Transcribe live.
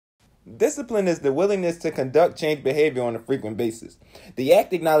Discipline is the willingness to conduct change behavior on a frequent basis. The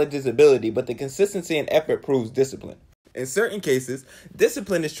act acknowledges ability, but the consistency and effort proves discipline. In certain cases,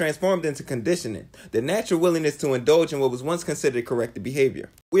 discipline is transformed into conditioning, the natural willingness to indulge in what was once considered corrective behavior.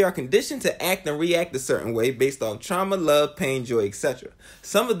 We are conditioned to act and react a certain way based off trauma, love, pain, joy, etc.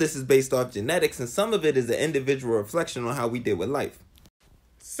 Some of this is based off genetics, and some of it is an individual reflection on how we deal with life.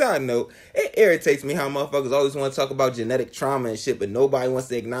 Side note, it irritates me how motherfuckers always want to talk about genetic trauma and shit, but nobody wants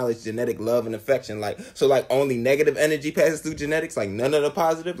to acknowledge genetic love and affection. So only negative energy passes through genetics, none of the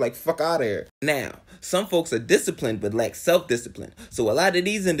positive? Fuck out of here. Now, some folks are disciplined but lack self-discipline. So a lot of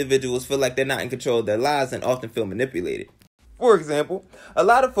these individuals feel like they're not in control of their lives and often feel manipulated. For example, a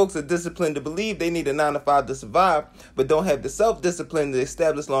lot of folks are disciplined to believe they need a 9-to-5 to survive, but don't have the self-discipline to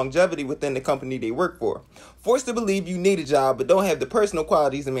establish longevity within the company they work for. Forced to believe you need a job, but don't have the personal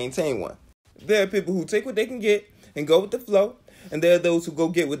qualities to maintain one. There are people who take what they can get and go with the flow, and there are those who go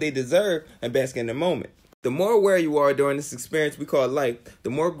get what they deserve and bask in the moment. The more aware you are during this experience we call life,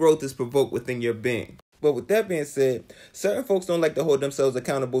 the more growth is provoked within your being. But with that being said, certain folks don't like to hold themselves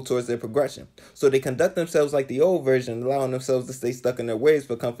accountable towards their progression, so they conduct themselves like the old version, allowing themselves to stay stuck in their ways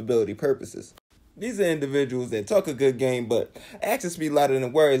for comfortability purposes. These are individuals that talk a good game, but actions speak louder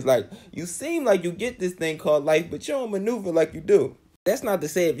than words. You seem like you get this thing called life, but you don't maneuver like you do. That's not to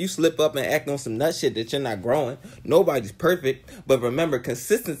say if you slip up and act on some nut shit that you're not growing. Nobody's perfect, but remember,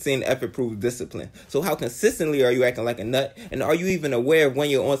 consistency and effort proves discipline. So how consistently are you acting like a nut, and are you even aware of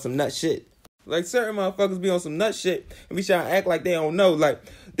when you're on some nut shit? Certain motherfuckers be on some nut shit and be trying to act like they don't know.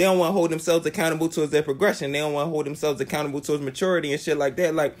 They don't want to hold themselves accountable towards their progression. They don't want to hold themselves accountable towards maturity and shit like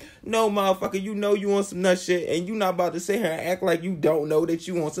that. No, motherfucker, you know you on some nut shit, and you not about to sit here and act like you don't know that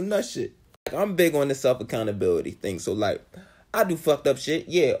you on some nut shit. I'm big on the self-accountability thing. So, I do fucked up shit.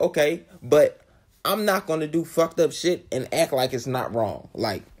 Yeah, okay. But I'm not going to do fucked up shit and act like it's not wrong.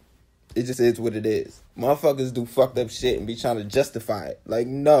 It just is what it is. Motherfuckers do fucked up shit and be trying to justify it.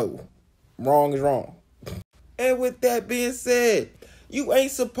 No. Wrong is wrong. And with that being said, you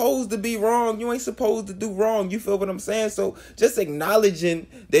ain't supposed to be wrong. You ain't supposed to do wrong. You feel what I'm saying? So just acknowledging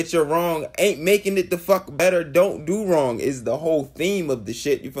that you're wrong ain't making it the fuck better. Don't do wrong is the whole theme of the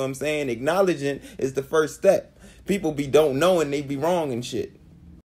shit. You feel what I'm saying? Acknowledging is the first step. People don't know and they be wrong and shit.